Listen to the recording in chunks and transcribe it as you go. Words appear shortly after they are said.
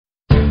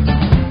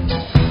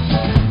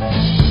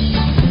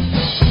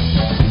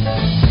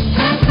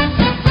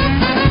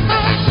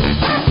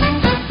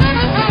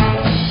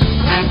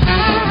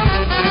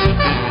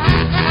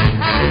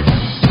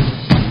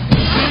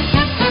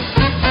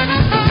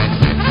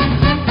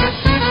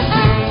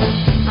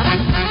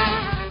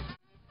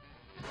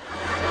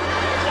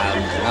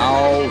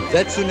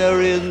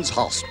Veterinarian's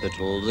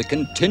Hospital, the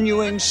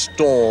continuing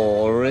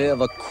story of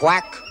a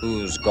quack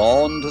who's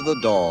gone to the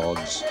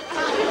dogs.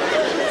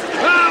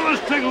 Well,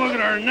 let's take a look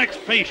at our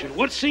next patient.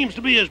 What seems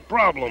to be his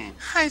problem?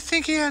 I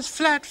think he has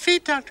flat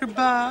feet, Dr.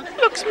 Bob.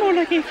 Looks more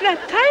like a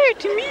flat tire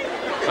to me.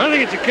 I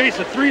think it's a case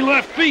of 3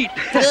 left feet.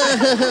 3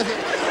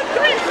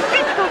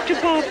 feet, Dr.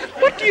 Bob.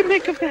 What do you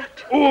make of that?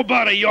 Oh,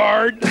 about a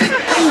yard.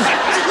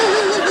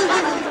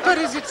 But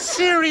is it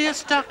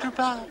serious, Dr.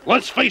 Bob?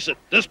 Let's face it,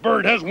 this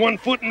bird has 1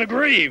 foot in the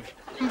grave.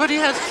 But he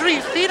has 3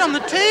 feet on the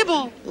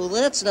table. Well,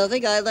 that's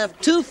nothing. I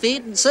left 2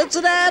 feet in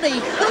Cincinnati.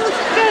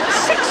 That's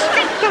 6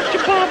 feet, Dr.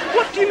 Bob.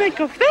 What do you make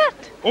of that?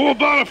 Oh,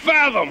 about a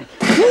fathom.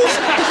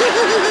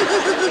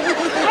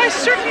 I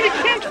certainly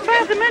can't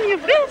fathom any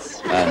of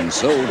this. And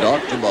so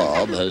Dr.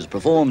 Bob has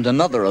performed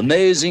another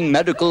amazing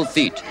medical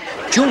feat.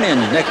 Tune in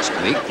next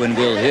week when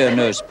we'll hear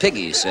Nurse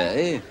Piggy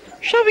say,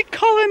 Shall we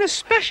call in a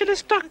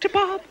specialist, Dr.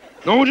 Bob?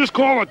 No, just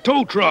call a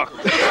tow truck.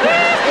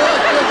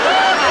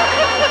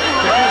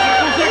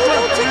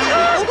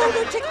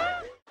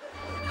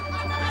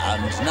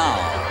 And now,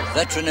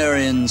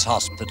 Veterinarian's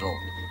Hospital,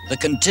 the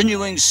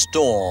continuing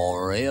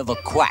story of a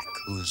quack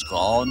who's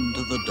gone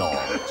to the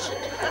dogs.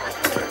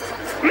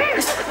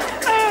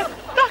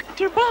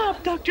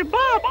 Dr.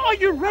 Bob, are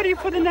you ready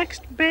for the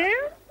next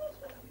bear?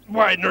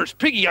 Why, Nurse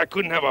Piggy, I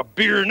couldn't have a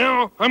beer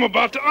now. I'm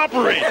about to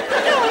operate.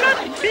 No,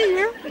 not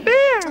beer.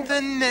 Bear.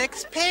 The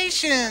next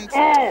patient.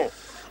 Oh,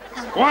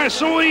 why,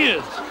 so he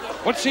is.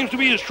 What seems to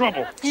be his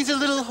trouble? He's a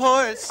little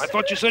horse. I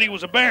thought you said he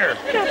was a bear.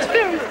 That's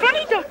very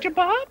funny, Dr.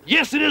 Bob.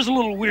 Yes, it is a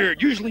little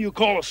weird. Usually you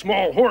call a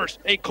small horse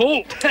a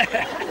colt. But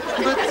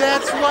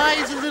that's why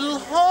he's a little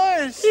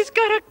horse. He's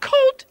got a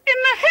colt in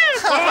the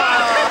head. Oh,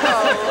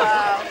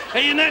 wow.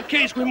 Hey, in that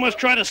case, we must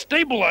try to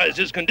stabilize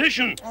his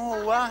condition.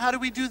 Oh, wow. How do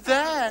we do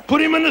that?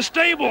 Put him in the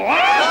stable. But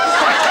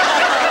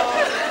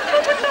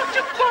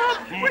Dr. Bob,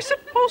 we're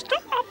supposed to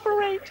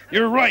operate.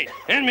 You're right.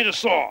 Hand me the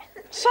saw.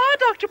 Saw,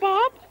 Dr.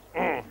 Bob?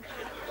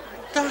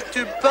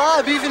 Dr.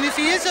 Bob, even if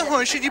he is a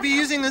horse, should you be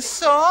using a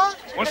saw?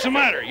 What's the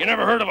matter? You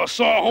never heard of a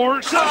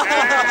sawhorse?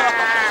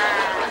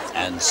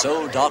 And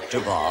so Dr.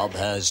 Bob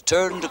has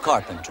turned to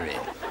carpentry.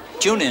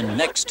 Tune in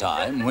next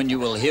time when you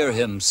will hear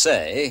him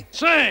say,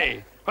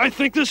 Say, I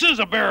think this is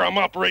a bear I'm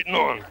operating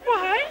on.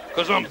 Why?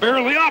 Because I'm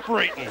barely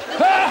operating.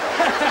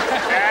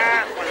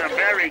 That was a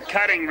very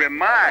cutting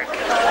remark.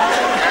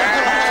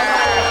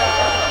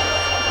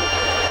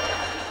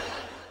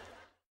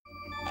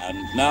 And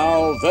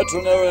now,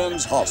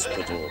 Veterinarian's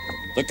Hospital,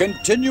 the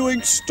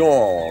continuing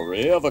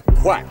story of a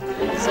quack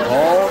who's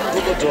gone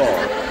to the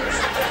dogs.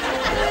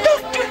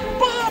 Dr.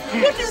 Bob,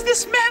 what is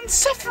this man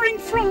suffering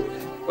from?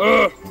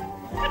 I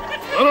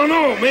don't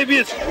know. Maybe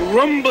it's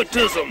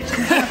rheumatism.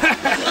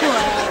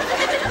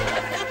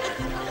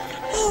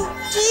 Oh,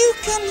 do you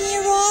come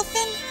here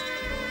often?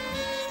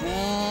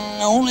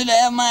 Only to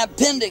have my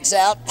appendix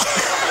out.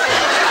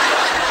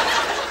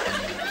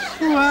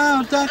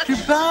 Wow, Dr.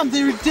 Bob,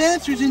 there are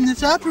dancers in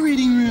this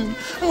operating room.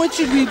 What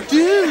should we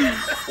do?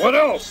 What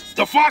else?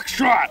 The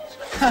foxtrot.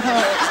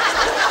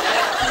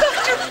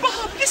 Dr.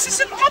 Bob, this is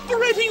an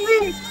operating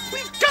room.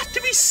 We've got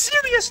to be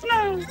serious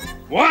now.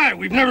 Why?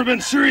 We've never been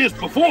serious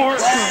before.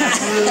 Hey,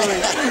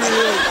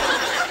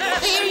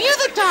 are you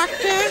the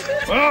doctor?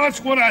 Well,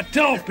 that's what I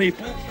tell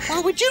people.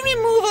 Well, would you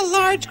remove a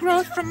large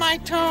growth from my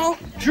toe?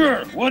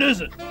 Sure. What is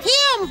it?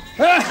 Him!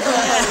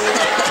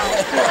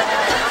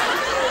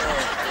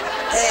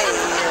 Hey,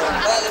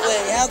 by the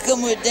way, how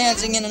come we're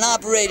dancing in an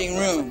operating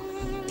room?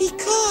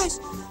 Because,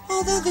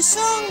 although the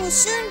song will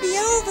soon be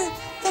over,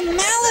 the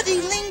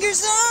melody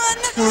lingers on.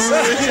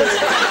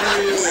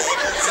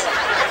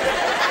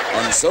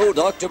 And so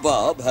Dr.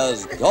 Bob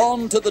has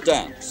gone to the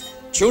dance.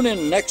 Tune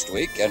in next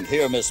week and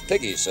hear Miss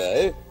Piggy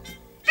say,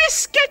 This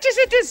sketch is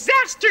a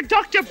disaster,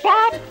 Dr.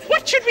 Bob.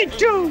 What should we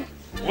do?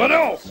 What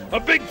else? A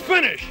big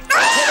finish.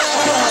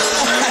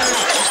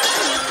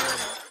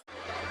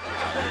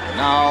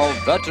 Now,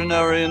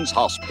 Veterinarian's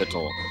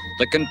Hospital,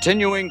 the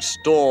continuing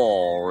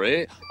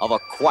story of a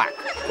quack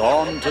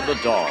gone to the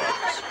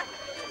dogs.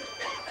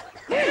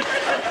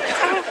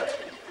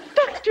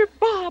 Dr.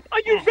 Bob,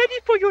 are you ready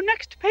for your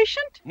next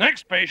patient?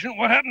 Next patient?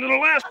 What happened to the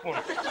last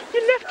one?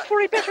 He left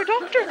for a better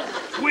doctor.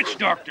 Which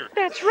doctor?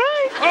 That's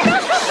right.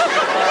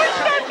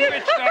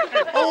 Which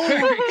doctor? Oh,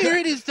 here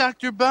it is,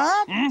 Dr.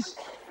 Bob. It's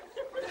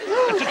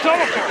a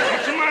telephone.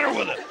 What's the matter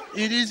with it?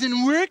 It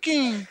isn't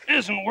working.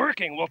 Isn't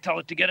working. We'll tell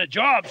it to get a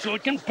job so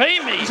it can pay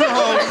me.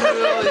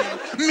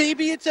 Oh, really?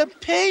 Maybe it's a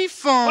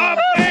payphone. A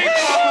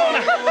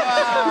payphone!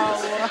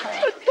 Wow.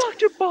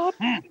 Dr. Bob,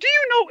 do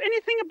you know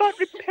anything about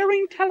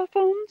repairing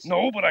telephones?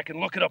 No, but I can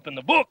look it up in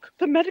the book.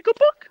 The medical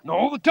book?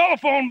 No, the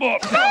telephone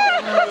book.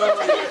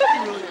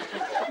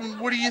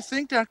 What do you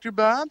think, Dr.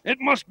 Bob?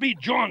 It must be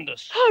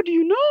jaundice. How do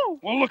you know?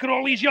 Well, look at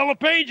all these yellow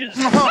pages.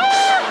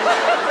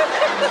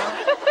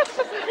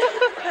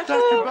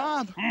 Dr.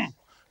 Bob.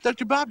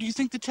 Dr. Bob, do you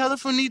think the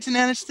telephone needs an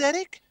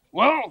anesthetic?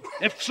 Well,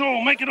 if so,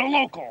 make it a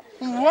local.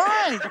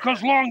 Why?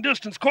 Because long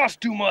distance costs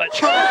too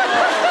much.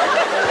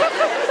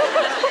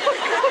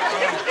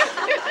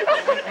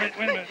 Wait a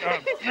minute.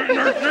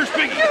 Nurse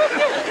Piggy,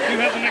 you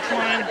have the next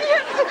line.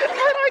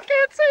 I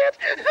can't say it.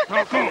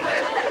 How come?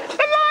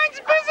 The line's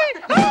busy.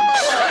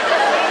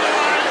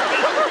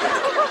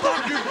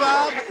 Dr.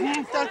 Bob?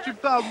 Dr.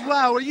 Bob,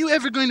 wow, are you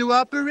ever going to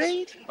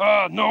operate?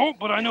 No,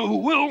 but I know who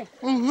will.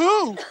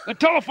 Who? The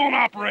telephone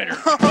operator.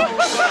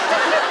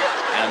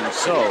 And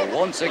so,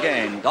 once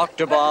again,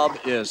 Dr. Bob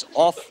is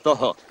off the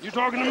hook. You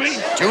talking to me?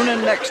 Tune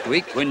in next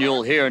week when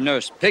you'll hear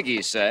Nurse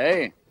Piggy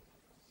say...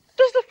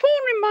 Does the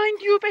phone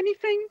remind you of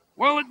anything?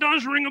 Well, it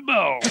does ring a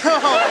bell.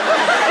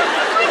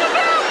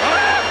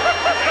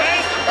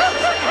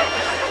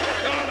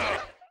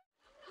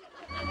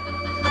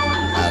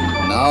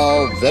 And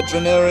now,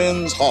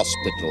 Veterinarian's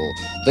Hospital,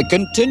 the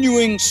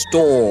continuing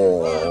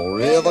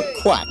story of a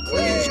quack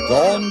who's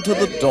gone to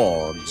the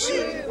dogs.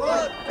 We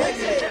want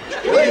Piggy!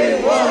 We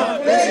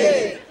want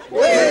Piggy! We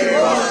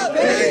want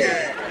Piggy!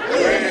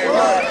 We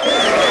want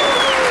Piggy!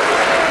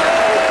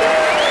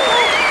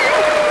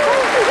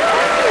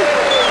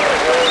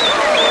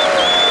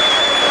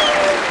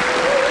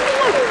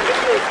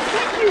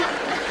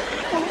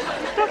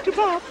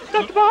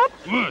 Dr. Bob?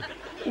 What?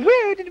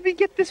 Where did we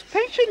get this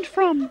patient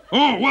from?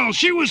 Oh, well,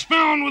 she was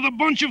found with a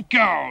bunch of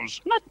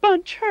cows. Not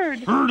bunch,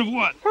 herd. Herd of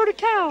what? Herd of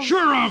cows.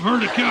 Sure, I've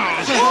heard of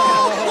cows. No,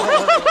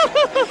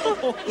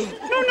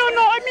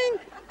 I mean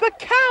the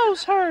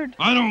cows herd.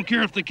 I don't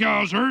care if the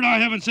cows herd. I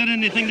haven't said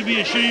anything to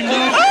be ashamed of.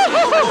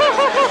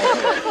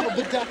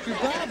 But Dr.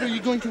 Bob, are you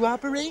going to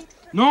operate?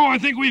 No, I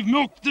think we've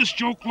milked this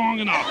joke long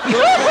enough.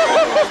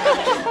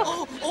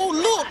 Oh,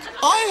 look,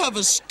 I have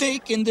a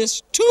stake in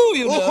this too,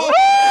 you know.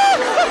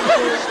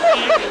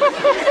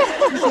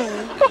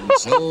 And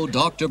so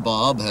Dr.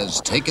 Bob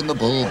has taken the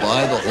bull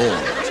by the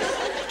horns.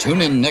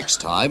 Tune in next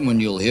time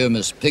when you'll hear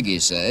Miss Piggy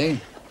say...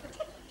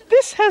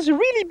 This has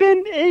really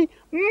been a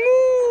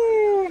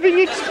moving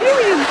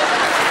experience.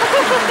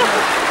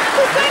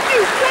 Oh, thank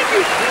you.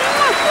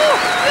 Oh,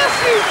 bless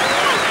you.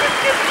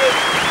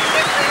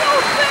 Oh,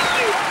 thank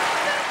you.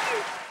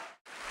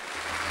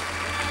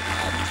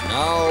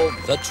 Now,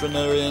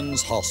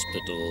 Veterinarian's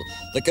Hospital,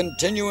 the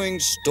continuing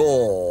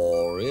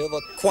story of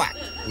a quack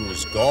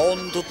who's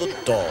gone to the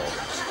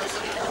dogs.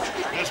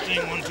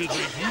 Testing, 1, 2,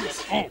 3.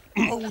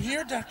 Oh,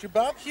 here, Dr.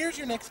 Bob. Here's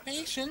your next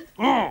patient.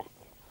 Oh.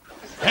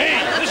 Hey,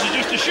 this is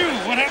just a shoe.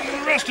 What happened to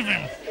the rest of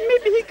him?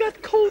 Maybe he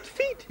got cold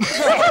feet.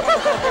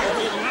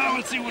 Well,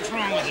 let's see what's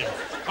wrong with him.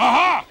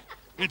 Aha!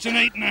 It's an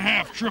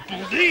 8.5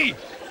 triple D.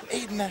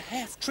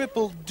 8.5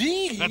 triple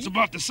D? That's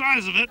about the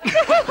size of it.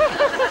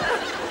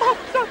 Oh,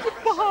 Dr.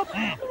 Bob,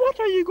 what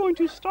are you going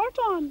to start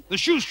on? The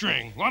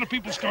shoestring. A lot of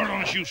people start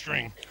on a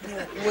shoestring.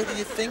 What do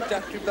you think,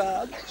 Dr.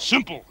 Bob?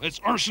 Simple. It's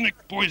arsenic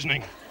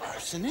poisoning.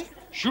 Arsenic?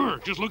 Sure,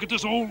 just look at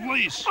this old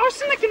lace.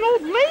 Arsenic and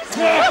old lace?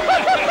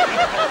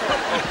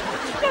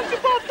 Dr.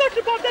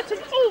 Bob, that's an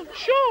old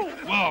show.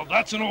 Well,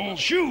 that's an old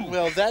shoe.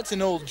 Well, that's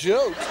an old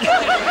joke.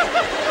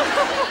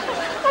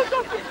 Oh,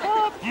 Dr.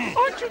 Bob,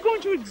 aren't you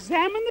going to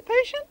examine the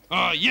patient?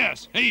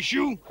 Yes. Hey,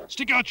 shoe,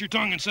 stick out your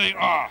tongue and say,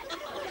 ah.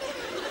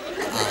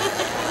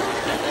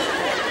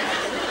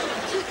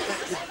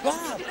 Dr.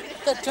 Bob,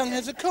 that tongue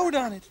has a coat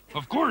on it.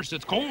 Of course,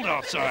 it's cold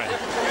outside.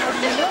 How do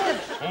you know?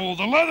 Oh,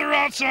 the leather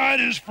outside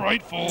is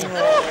frightful.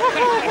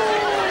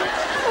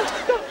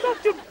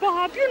 Dr.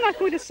 Bob, you're not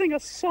going to sing a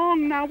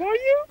song now, are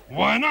you?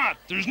 Why not?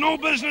 There's no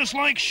business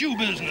like shoe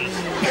business.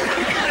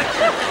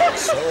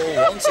 So,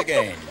 once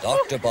again,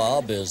 Dr.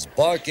 Bob is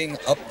barking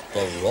up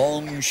the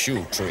wrong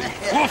shoe tree.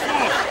 Woof,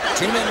 woof.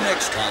 Tune in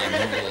next time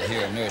when you'll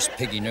hear Nurse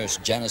Piggy, Nurse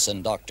Janice,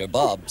 and Dr.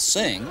 Bob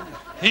sing...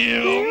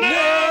 He'll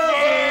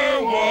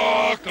never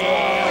walk away.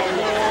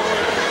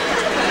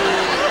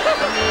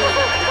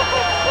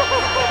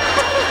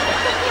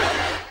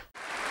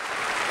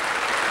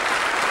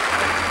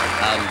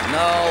 And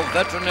now,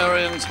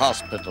 Veterinarian's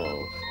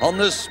Hospital. On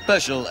this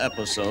special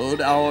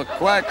episode, our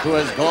quack who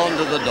has gone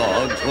to the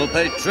dogs will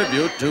pay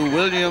tribute to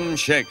William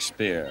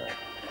Shakespeare.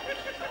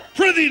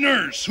 Prithee,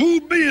 nurse,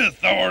 who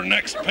beeth our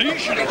next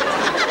patient?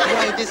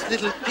 Why, this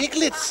little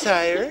Piglet,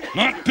 sire.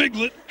 Not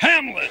Piglet,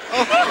 Hamlet.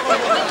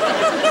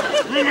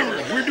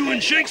 Remember, we're doing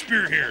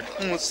Shakespeare here.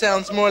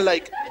 Sounds more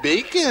like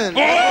bacon.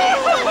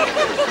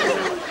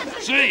 Oh!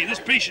 Say,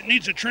 this patient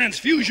needs a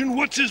transfusion.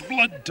 What's his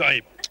blood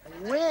type?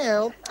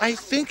 Well, I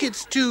think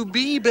it's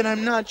 2B, but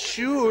I'm not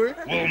sure.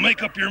 Well,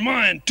 make up your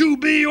mind.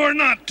 2B or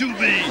not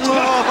 2B.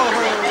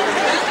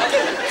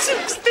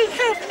 Since they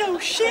have no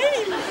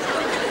shame.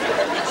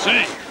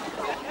 Say,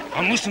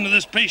 I'm listening to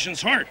this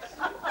patient's heart.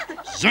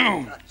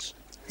 Zounds.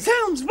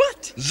 Sounds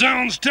what?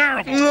 Sounds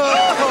terrible. Hey,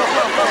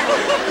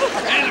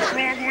 the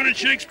frog wanted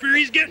Shakespeare.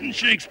 He's getting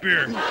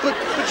Shakespeare. But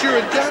you're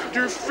a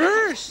doctor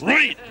first.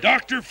 Right.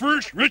 Doctor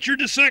first,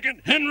 Richard II,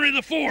 Henry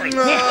IV.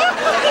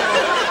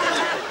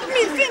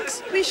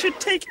 Methinks we should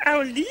take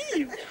our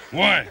leave.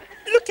 Why?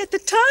 Look at the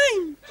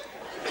time.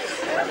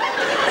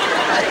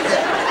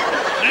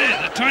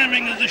 Hey, the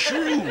timing of the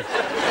shrew.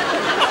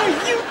 Are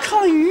you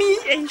calling me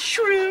a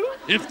shrew?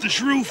 If the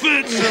shrew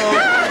fits.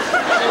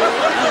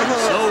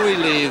 So we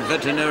leave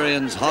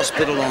Veterinarian's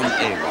Hospital on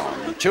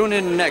Avon. Tune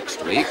in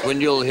next week when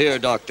you'll hear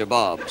Dr.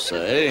 Bob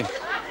say,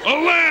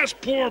 Alas,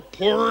 poor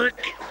pork,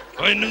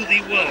 I knew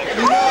thee well.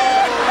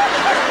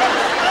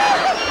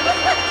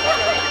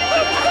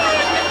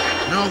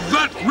 Now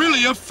that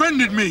really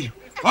offended me.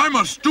 I'm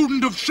a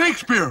student of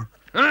Shakespeare.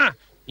 Huh?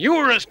 You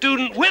were a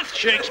student with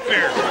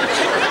Shakespeare.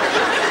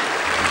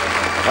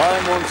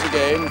 time once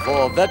again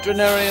for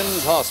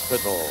Veterinarian's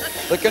Hospital,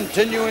 the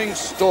continuing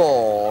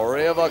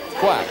story of a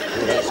quack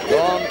who has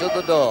gone to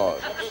the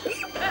dogs.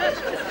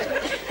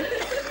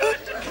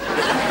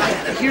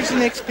 Here's the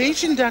next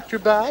patient, Dr.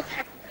 Bob.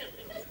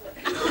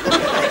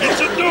 It's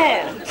a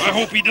dog. I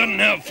hope he doesn't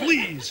have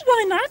fleas.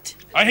 Why not?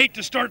 I hate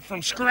to start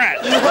from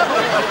scratch.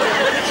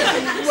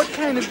 What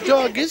kind of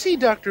dog is he,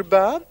 Dr.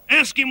 Bob?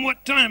 Ask him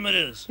what time it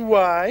is.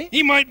 Why?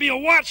 He might be a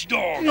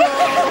watchdog.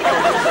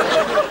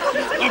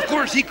 Of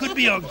course, he could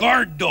be a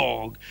guard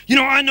dog. You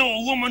know, I know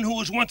a woman who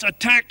was once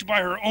attacked by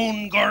her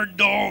own guard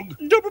dog.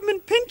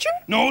 Doberman Pinscher?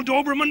 No,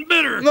 Doberman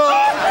bit her.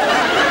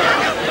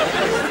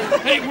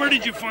 Hey, where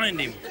did you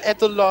find him? At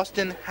the Lost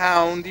and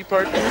Hound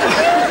department.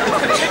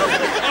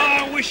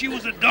 I wish he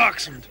was a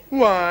dachshund.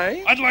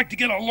 Why? I'd like to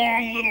get a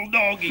long little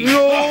doggy.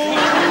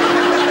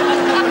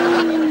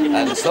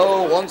 And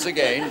so, once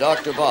again,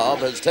 Dr. Bob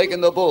has taken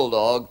the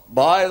bulldog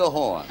by the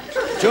horns.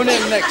 Tune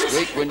in next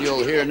week when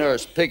you'll hear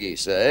Nurse Piggy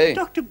say,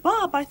 Dr.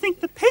 Bob, I think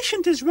the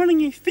patient is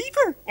running a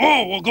fever.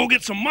 Oh, well, go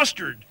get some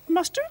mustard.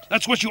 Mustard?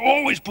 That's what you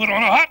always put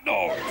on a hot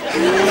dog.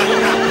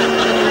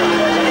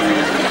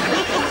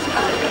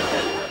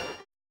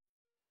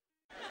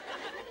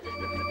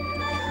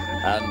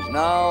 And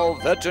now,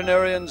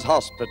 Veterinarian's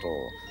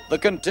Hospital, the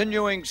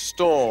continuing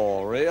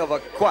story of a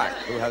quack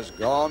who has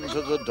gone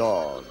to the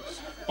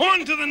dogs.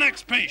 On to the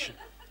next patient.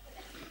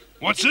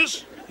 What's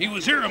this? He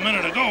was here a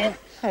minute ago.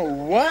 Oh,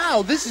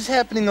 wow, this is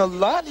happening a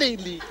lot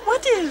lately.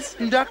 What is?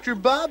 Dr.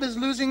 Bob is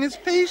losing his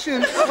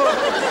patients.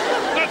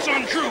 That's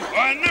untrue.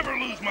 I never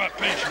lose my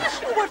patients.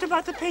 What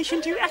about the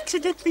patient you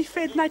accidentally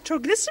fed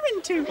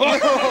nitroglycerin to?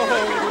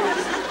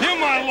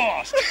 Him I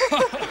lost.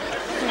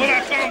 But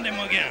I found him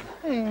again.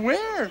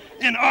 Where?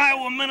 In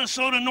Iowa,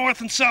 Minnesota, North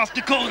and South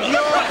Dakota.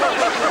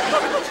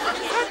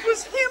 That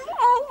was him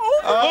all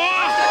over.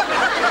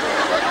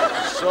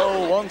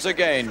 So, once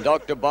again,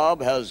 Dr.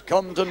 Bob has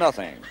come to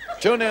nothing.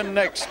 Tune in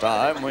next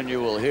time when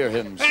you will hear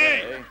him say...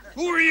 Hey,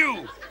 who are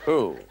you?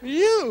 Who?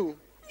 You.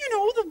 You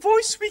know, the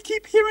voice we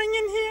keep hearing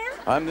in here?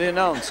 I'm the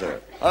announcer.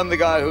 I'm the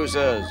guy who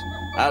says,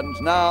 and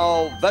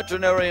now,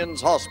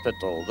 Veterinarian's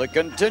Hospital, the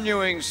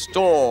continuing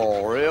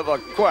story of a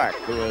quack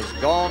who has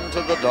gone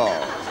to the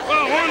dogs.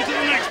 Well, on to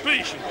the next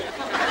patient.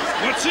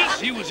 What's this?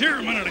 He was here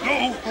a minute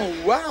ago. Oh,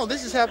 wow,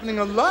 this is happening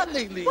a lot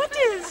lately. What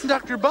is?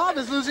 Dr. Bob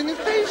is losing his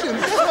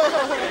patients.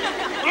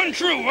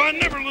 Untrue. I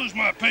never lose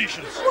my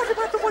patients. What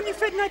about the one you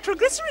fed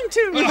nitroglycerin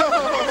to? Him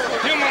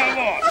I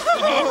lost.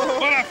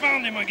 But I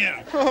found him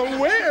again.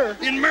 Where?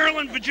 In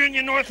Maryland,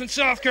 Virginia, North and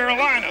South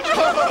Carolina.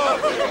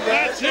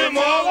 That's him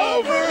all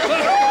over.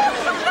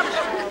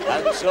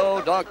 And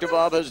so, Dr.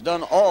 Bob has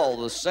done all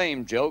the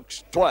same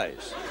jokes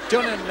twice.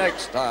 Tune in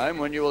next time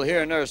when you will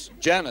hear Nurse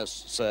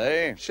Janice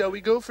say... Shall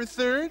we go for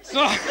thirds?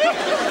 No,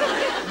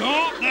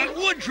 that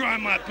would try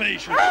my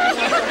patience.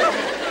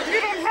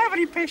 You don't have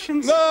any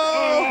patients. No!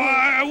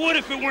 I would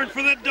if it weren't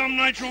for that dumb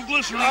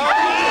nitroglycerin.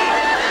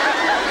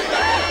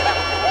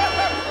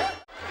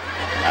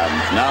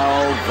 And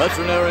now,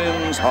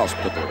 Veterinarian's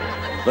Hospital,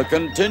 the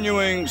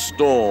continuing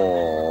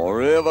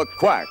story of a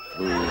quack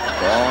who's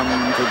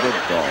gone to the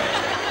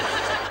dogs.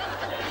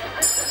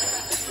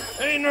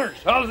 Hey,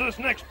 nurse, how's this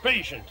next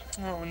patient?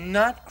 Oh,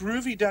 not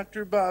groovy,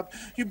 Dr. Bob.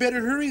 You better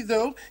hurry,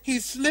 though.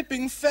 He's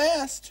slipping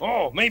fast.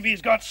 Oh, maybe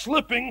he's got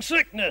slipping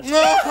sickness.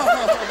 No,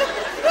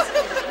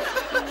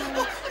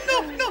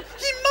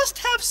 he must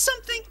have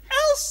something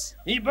else.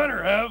 He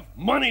better have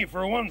money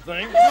for one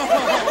thing.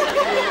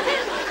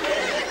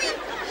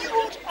 You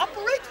won't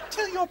operate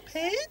till you're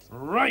paid?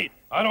 Right.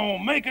 I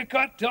don't make a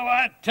cut till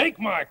I take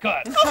my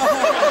cut.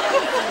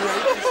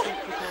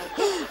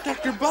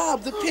 Dr.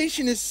 Bob, the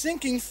patient is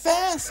sinking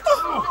fast. He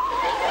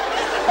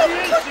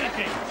is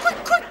sinking.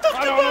 Quick, Dr.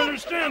 I don't Bob.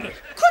 understand it.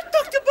 Quick,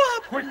 Dr.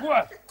 Bob. Quick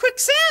what?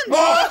 Quicksand. I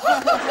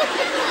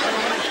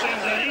don't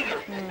understand that either.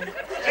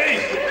 Hey,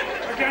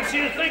 I can't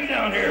see a thing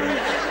down here.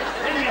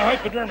 Give me a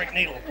hypodermic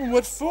needle.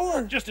 What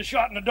for? Just a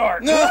shot in the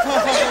dark. No.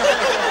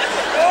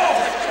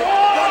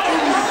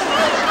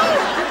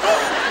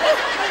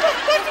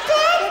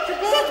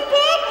 Dr.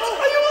 Bob,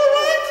 are you all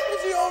right?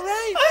 Is he all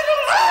right? I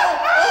don't know.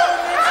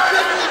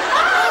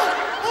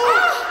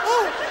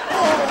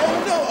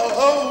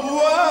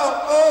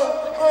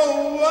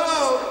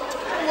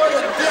 What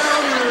a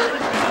downer.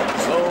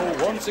 So,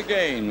 once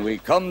again, we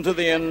come to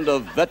the end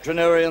of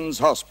Veterinarian's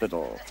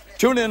Hospital.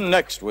 Tune in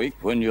next week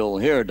when you'll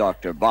hear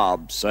Dr.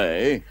 Bob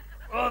say...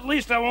 Well, at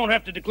least I won't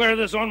have to declare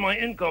this on my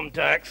income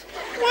tax.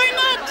 Why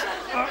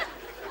not?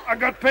 I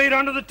got paid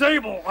under the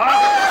table.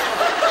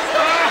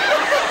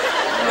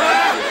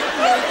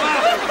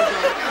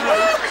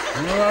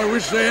 Well, I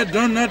wish they had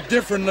done that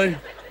differently.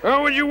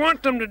 How would you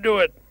want them to do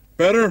it?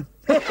 Better.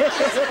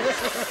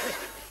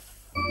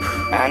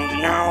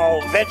 And now,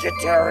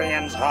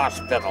 Vegetarian's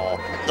Hospital,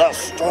 the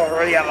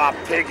story of a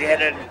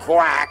pig-headed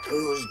quack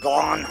who's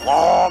gone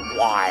hog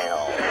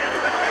wild.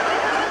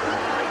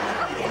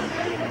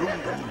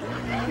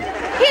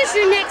 Here's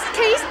your next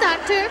case,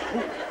 Doctor.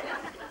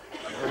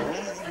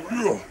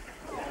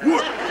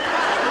 What?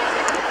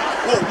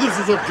 Oh, this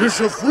is a dish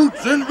of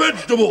fruits and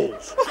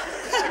vegetables.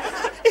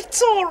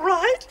 It's all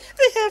right.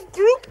 They have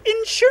group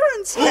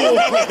insurance. Group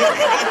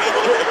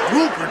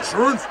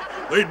insurance?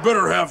 They'd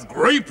better have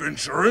grape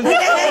insurance.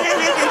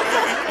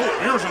 Oh,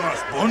 here's a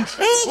nice bunch.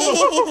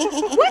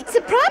 What's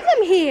the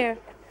problem here?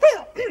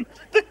 Well,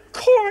 the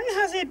corn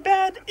has a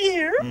bad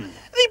ear,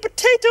 the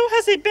potato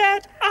has a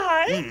bad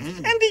eye,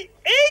 and the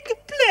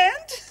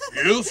eggplant...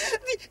 Yes?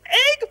 The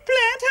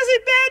eggplant has a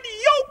bad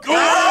yolk.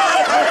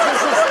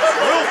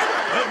 Well,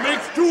 that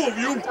makes two of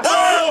you.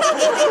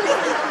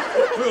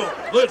 Well,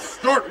 let's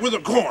start with the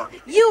corn.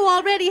 You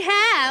already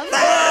have.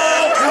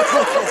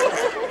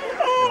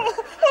 Oh,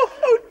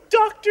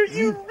 Doctor,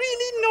 you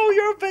really know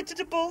your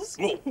vegetables.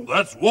 Well,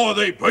 that's why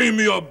they pay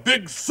me a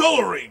big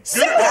salary.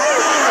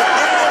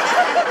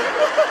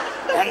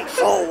 And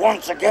so,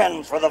 once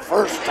again, for the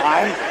first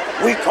time,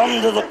 we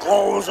come to the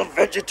close of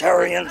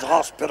Vegetarian's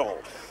Hospital.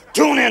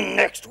 Tune in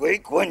next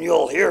week when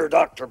you'll hear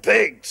Dr.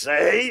 Pig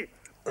say...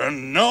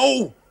 And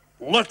now,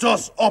 let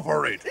us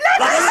operate.